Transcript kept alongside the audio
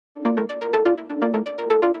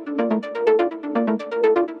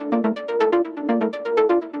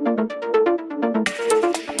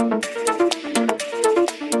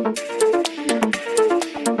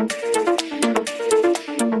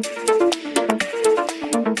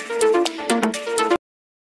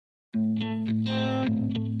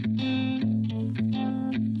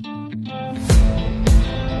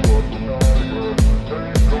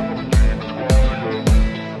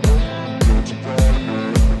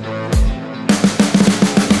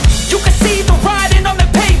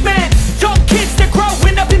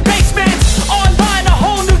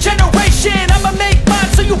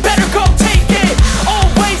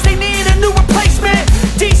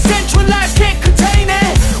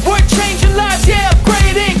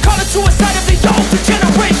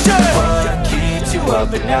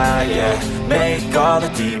But now, yeah, make all the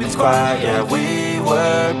demons quiet, yeah. We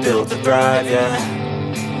were built to thrive, yeah.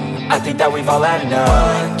 I think that we've all had enough.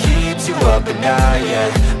 What keeps you up at night,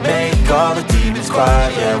 yeah. Make all the demons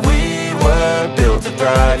quiet, yeah. We were built to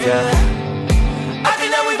thrive, yeah. I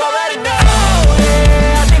think that we've all had enough. Oh,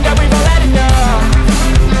 yeah, I think that we've all had enough.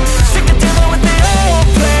 Sick of dealing with the old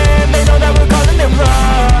plan. They know that we're calling it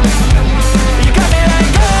wrong. You got me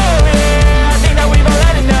like, oh, yeah, I think that we've all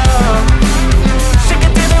had enough.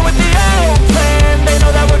 They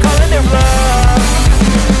know that we're calling it love.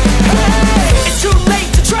 Hey, it's too late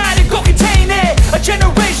to try to go contain it. A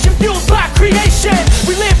generation fueled by creation.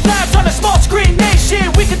 We live lives on a small screen nation.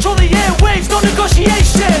 We control the airwaves, no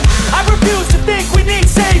negotiation. I refuse to think we need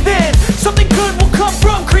saving. Something good will come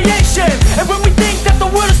from creation. And when we think that the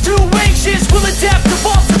world is too anxious, we'll adapt,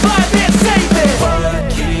 evolve, survive and save it. What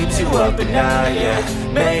keeps you up at night, yeah.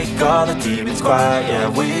 Make all the demons quiet, yeah.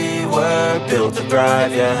 We were built to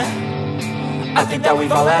thrive, yeah. I think that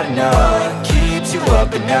we've all had enough. What keeps you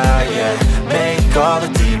up at night, yeah. Make all the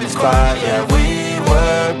demons quiet, yeah. We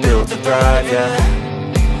were built to thrive, yeah.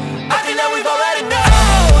 I think that we've all had enough.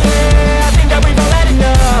 Oh, yeah, I think that we've all had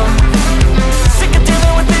enough. Sick of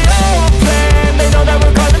dealing with the old plan. They know that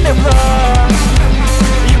we're calling it wrong.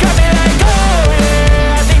 You got me like, oh,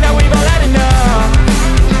 yeah, I think that we've all had enough.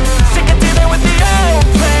 Sick of dealing with the old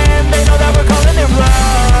plan. They know that we're calling it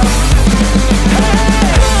wrong. Hey.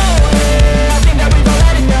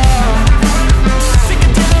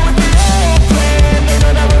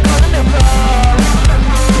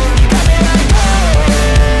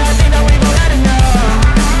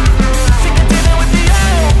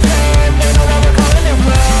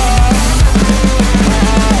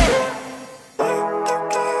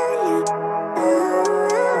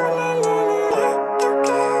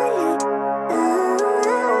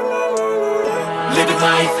 Living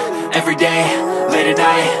life, every day, late at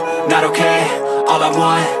night, not okay. All I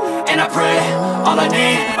want, and I pray, all I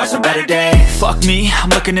need are some better days. Fuck me, I'm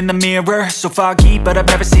looking in the mirror, so foggy, but I've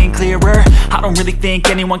never seen clearer. I don't really think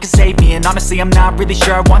anyone can save me, and honestly I'm not really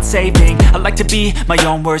sure I want saving. I like to be my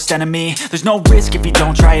own worst enemy. There's no risk if you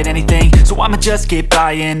don't try at anything, so I'ma just keep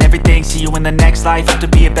buying everything. See you in the next life, have to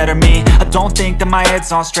be a better me. I don't think that my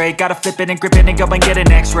head's on straight, gotta flip it and grip it and go and get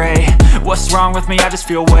an x-ray. What's wrong with me? I just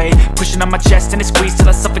feel weight pushing on my chest and it squeezes till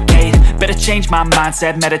I suffocate. Better change my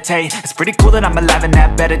mindset, meditate. It's pretty cool that I'm alive and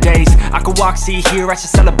have better days. I could walk, see, hear, I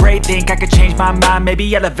should celebrate. Think I could change my mind,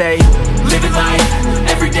 maybe elevate. Living life,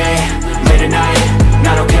 every day, late at night,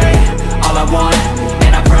 not okay. All I want,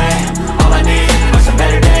 and I pray, all I need are some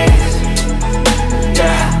better days.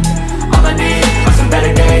 Yeah, all I need are some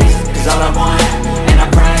better days. Cause all I want, and I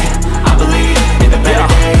pray, I believe in the better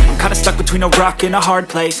days. I'm kinda stuck between a rock and a hard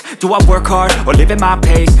place. Do I work hard or live at my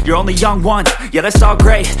pace? You're only young once, yeah that's all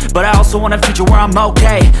great, but I also want a future where I'm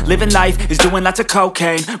okay. Living life is doing lots of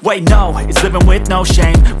cocaine. Wait no, it's living with no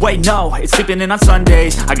shame. Wait no, it's sleeping in on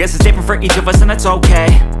Sundays. I guess it's different for each of us and that's okay.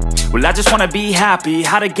 Well I just wanna be happy,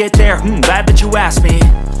 how to get there? Glad that you asked me.